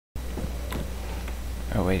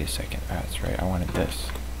Oh, wait a second. Ah, that's right. I wanted this.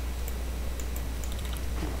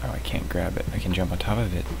 Oh, I can't grab it. I can jump on top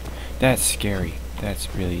of it. That's scary.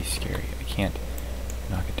 That's really scary. I can't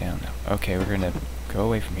knock it down now. Okay, we're gonna go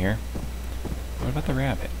away from here. What about the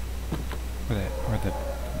rabbit? Or the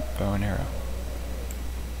bow and arrow?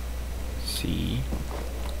 See?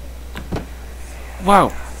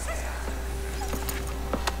 Whoa!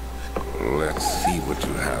 Let's see what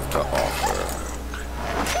you have to offer.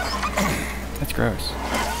 That's gross.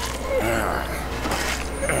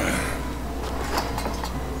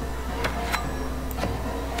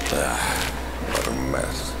 What a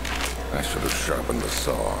mess. I should have sharpened the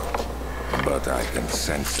saw. But I can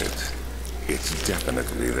sense it. It's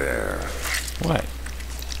definitely there. What?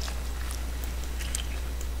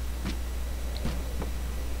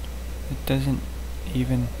 It doesn't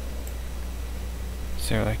even... Is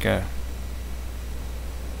there like a...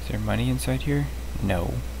 Is there money inside here?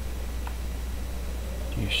 No.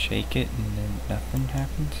 Do you shake it and then nothing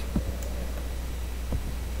happens?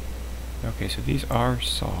 Okay, so these are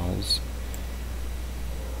saws.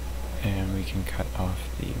 And we can cut off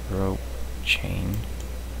the rope chain.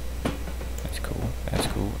 That's cool. That's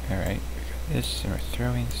cool. Alright, we got this, and we're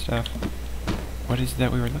throwing stuff. What is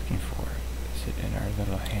that we were looking for? Is it in our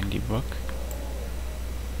little handy book?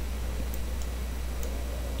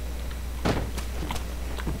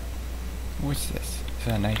 What's this? Is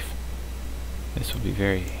that a knife? This will be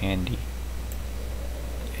very handy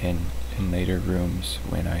in later rooms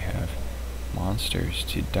when I have monsters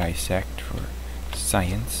to dissect for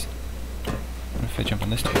science. What if I jump on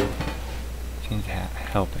this table? Seems to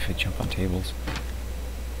help if I jump on tables.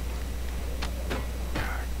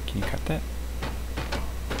 Can you cut that?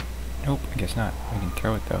 Nope, I guess not. We can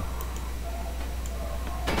throw it though.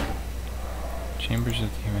 Chambers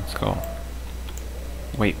of the human skull.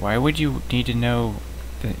 Wait, why would you need to know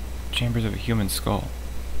the chambers of a human skull?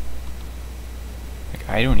 Like,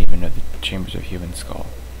 I don't even know the chambers of a human skull.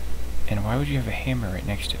 And why would you have a hammer right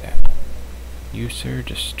next to that? You, sir,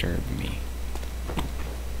 disturb me.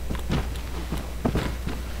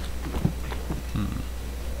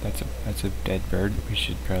 That's a dead bird. We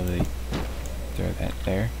should probably throw that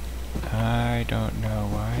there. I don't know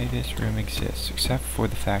why this room exists, except for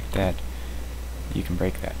the fact that you can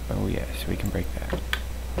break that. Oh yes, we can break that.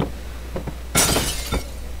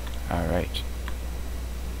 Alright.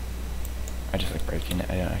 I just like breaking it.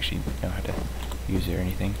 I don't actually know how to use it or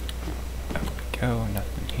anything. Up we go,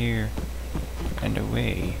 nothing here. And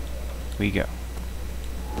away we go.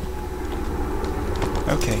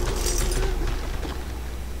 Okay.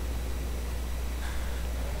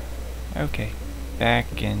 Okay.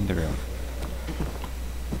 Back in the room.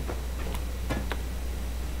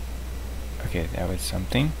 Okay, that was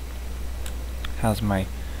something. How's my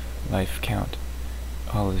life count?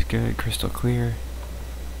 All is good, crystal clear.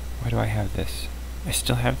 Why do I have this? I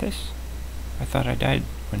still have this? I thought I died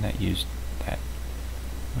when that used that.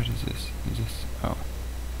 What is this? Is this? Oh.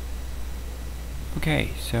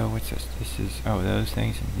 Okay, so what's this? This is, oh, those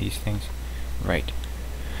things and these things. Right.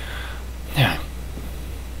 Yeah.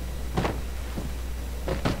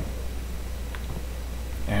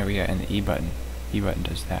 There we go, and the E button. E button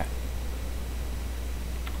does that.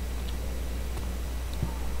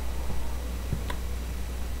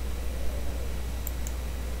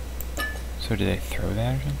 So did I throw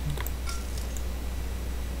that or something?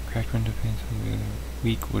 Cracked window panes with a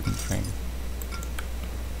weak wooden frame.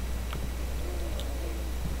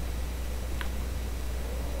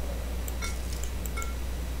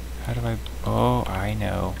 How do I... Oh, I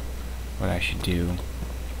know what I should do.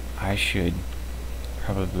 I should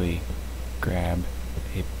probably grab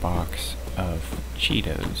a box of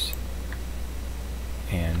Cheetos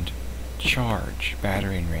and charge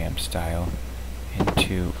battering ram style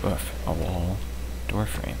into a wall door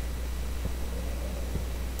frame.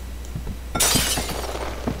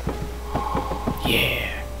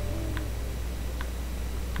 Yeah.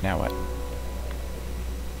 Now what?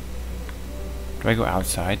 Do I go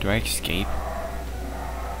outside? Do I escape?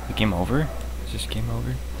 The game over? Is this game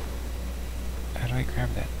over? How do I grab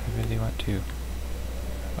that? I really want to.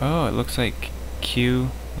 Oh, it looks like Q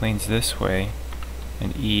lanes this way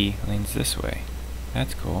and E lanes this way.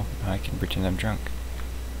 That's cool. I can pretend I'm drunk.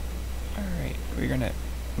 Alright, we're gonna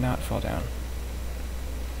not fall down.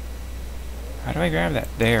 How do I grab that?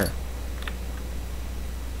 There.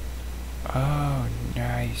 Oh,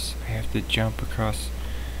 nice. I have to jump across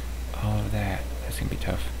all of that. That's gonna be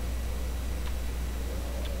tough.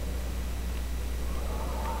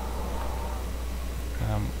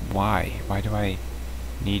 Why? Why do I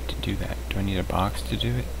need to do that? Do I need a box to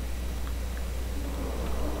do it?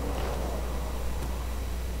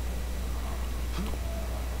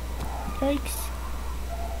 Yikes.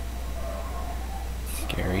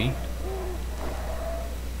 Scary.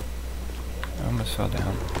 I almost fell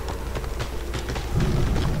down.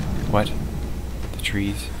 What? The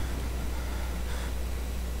trees?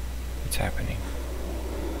 What's happening?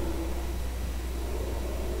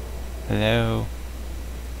 Hello?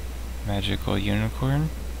 Magical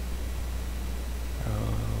unicorn?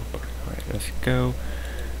 Oh boy. Alright, let's go.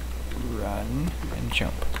 Run and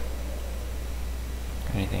jump.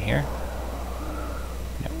 Anything here?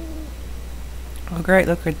 No. Oh great,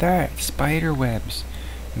 look at that! Spider webs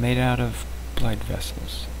made out of blood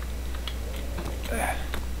vessels. Ugh.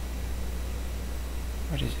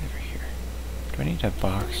 What is over here? Do I need a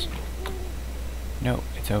box? No,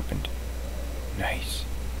 it's opened. Nice.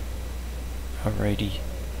 Alrighty.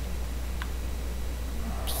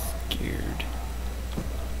 I'm scared.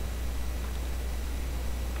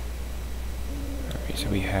 Alright, so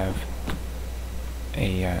we have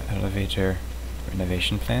a elevator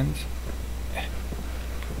renovation plans.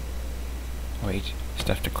 Wait,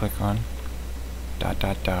 stuff to click on. Dot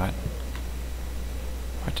dot dot.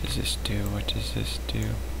 What does this do? What does this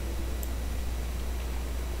do?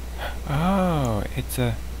 Oh, it's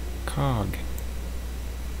a cog.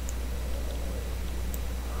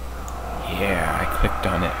 Yeah, I clicked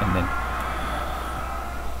on it and then...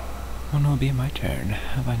 Oh no, it'll be my turn.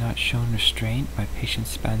 Have I not shown restraint? My patience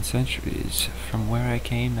spans centuries. From where I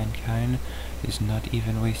came, mankind is not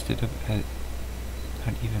even wasted a breath.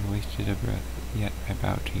 Yet I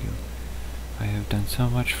bow to you. I have done so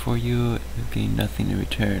much for you, and gained nothing in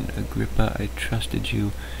return. Agrippa, I trusted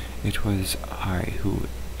you. It was I who,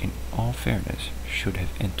 in all fairness, should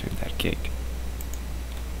have entered that gate.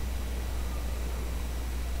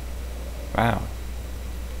 Wow.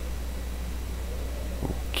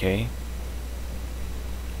 Okay.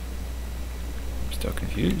 I'm still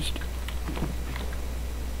confused.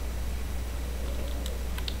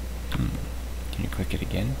 Can you click it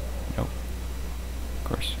again? Nope. Of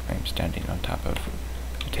course, I am standing on top of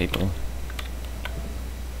a table.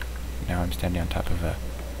 Now I'm standing on top of a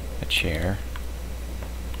chair.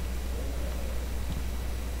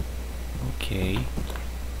 Okay.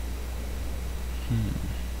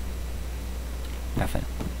 Nothing.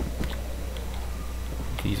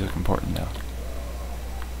 These look important though.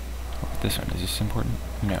 Oh, this one, is this important?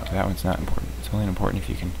 No, that one's not important. It's only important if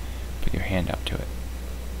you can put your hand up to it.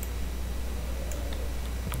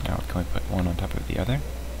 Now can we put one on top of the other?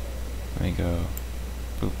 Let me go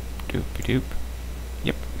boop doop doop.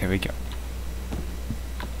 Yep, there we go.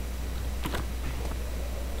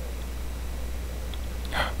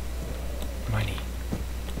 Money.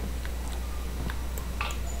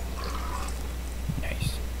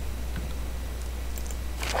 Nice.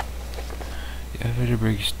 The elevator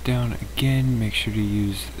breaks down again. Make sure to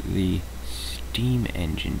use the steam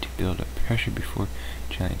engine to build up pressure before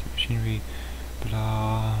challenging the machinery.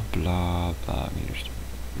 Blah blah blah. Meters to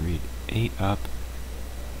read 8 up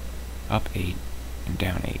 8 and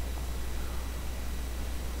down 8.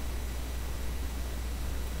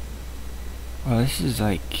 Well, this is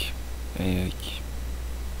like there.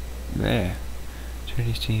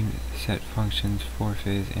 Turning steam set functions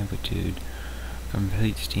 4-phase amplitude.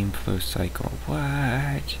 Complete steam flow cycle.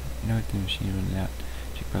 What? Note the machine running out.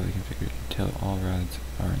 Check probably configure it until all rods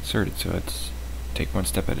are inserted. So let's take one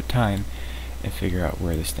step at a time and figure out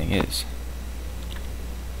where this thing is.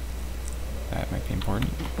 That might be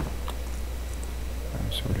important.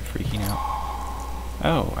 I'm sort of freaking out.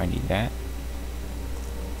 Oh, I need that.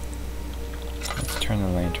 Let's turn the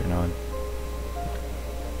lantern on.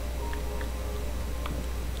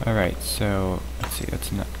 Alright, so let's see,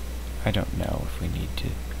 let's not... I don't know if we need to...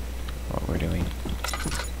 what we're doing.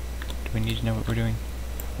 Do we need to know what we're doing?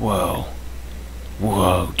 Whoa.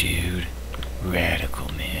 Whoa, dude.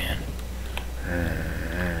 Radical, man.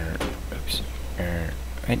 Oops.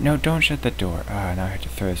 Wait, no, don't shut the door. Ah, now I have to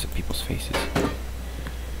throw this at people's faces.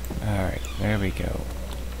 Alright, there we go.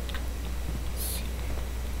 Let's see.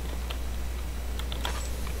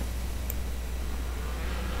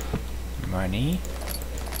 Money.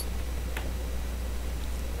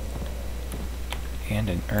 And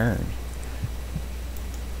an urn.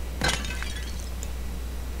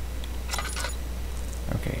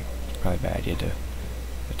 Okay, probably a bad idea to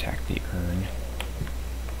attack the urn.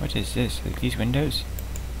 What is this? Like these windows?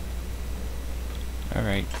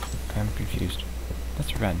 Alright, I'm confused.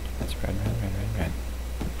 Let's run. Let's run.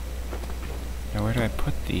 Now where do I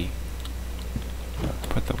put the...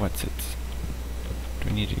 put the what's-its? Do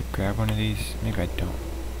I need to grab one of these? Maybe I don't.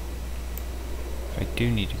 If I do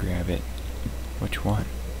need to grab it, which one?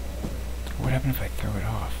 What happens if I throw it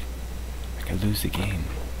off? I could lose the game.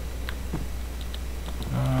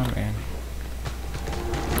 Oh man.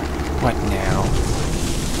 What now?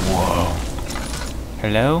 Whoa.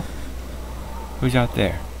 Hello? Who's out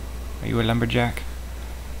there? Are you a lumberjack?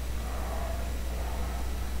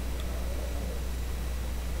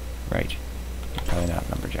 Right. You're probably not a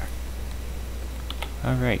lumberjack.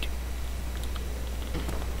 Alright.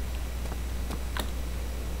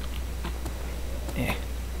 Eh.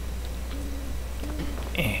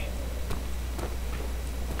 Eh.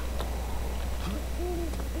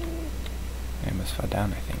 I almost fell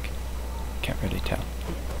down, I think. Can't really tell.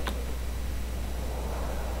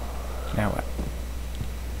 Now what?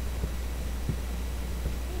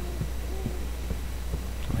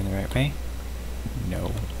 Am I in the right way? No.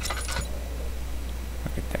 Look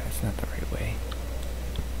at that, it's not the right way.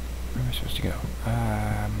 Where am I supposed to go?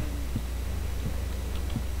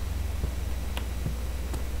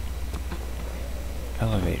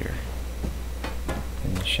 Elevator.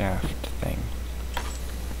 And the shaft thing.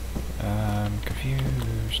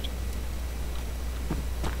 Confused.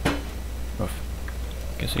 Oof.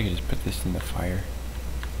 Guess I could just put this in the fire.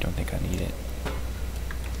 Don't think I need it.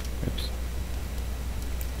 Oops.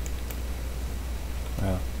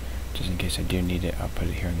 Well, just in case I do need it, I'll put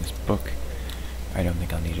it here in this book. I don't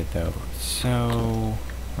think I'll need it though. So,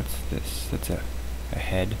 what's this? That's a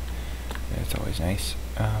head. That's always nice.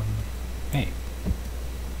 Hey.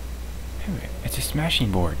 It's a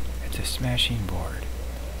smashing board. It's a smashing board.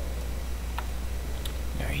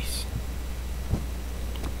 Nice.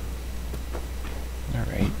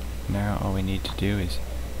 Alright, now all we need to do is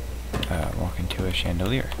walk into a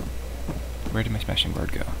chandelier. Where did my smashing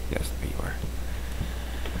board go? Yes, there you are.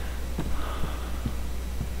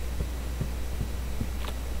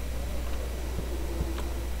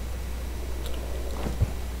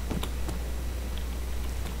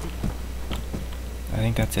 I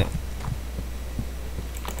think that's it.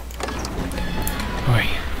 Oi.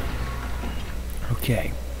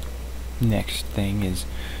 Okay. Next thing is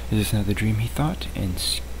this another dream he thought? And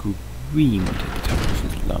screamed at the top of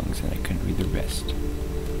his lungs, and I couldn't read the rest.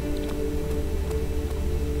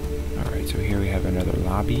 Alright, so here we have another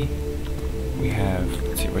lobby. We have,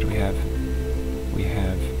 let's see, what do we have? We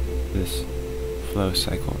have this flow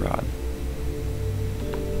cycle rod.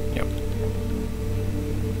 Yep.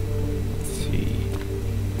 Let's see.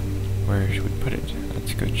 Where should we put it?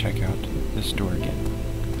 Let's go check out this door again.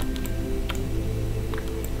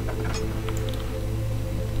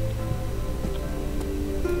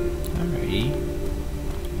 Alrighty.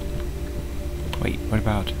 Wait, what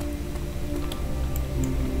about...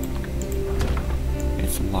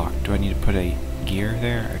 It's locked. Do I need to put a gear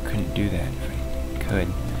there? I couldn't do that if I could.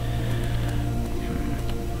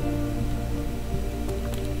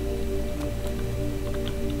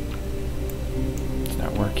 It's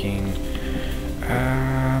not working.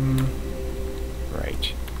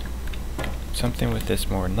 Right. Something with this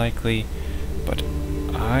more than likely, but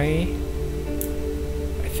I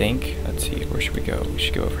think, let's see, where should we go? We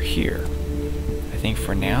should go over here. I think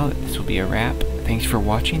for now, this will be a wrap. Thanks for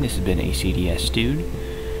watching. This has been ACDS Dude.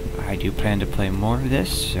 I do plan to play more of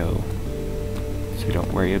this, so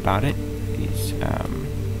don't worry about it. These,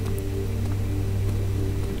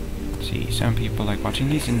 see, some people like watching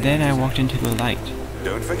these, and then I walked into the light.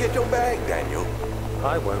 Don't forget your bag, Daniel.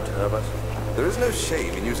 I won't, Herbert. There is no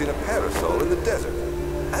shame in using a parasol in the desert.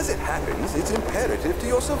 As it happens, it's imperative to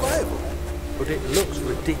your survival. But it looks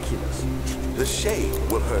ridiculous. The shade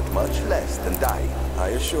will hurt much less than dying, I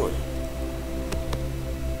assure you.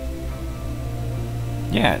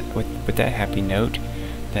 Yeah, with that happy note,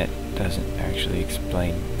 that doesn't actually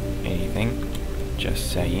explain anything.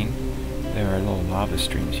 Just saying. There are little lava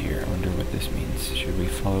streams here. I wonder what this means. Should we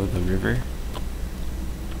follow the river?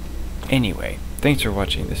 Anyway, thanks for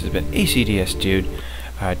watching. This has been ACDS Dude.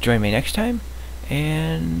 Join me next time,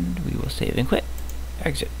 and we will save and quit.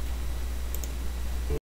 Exit.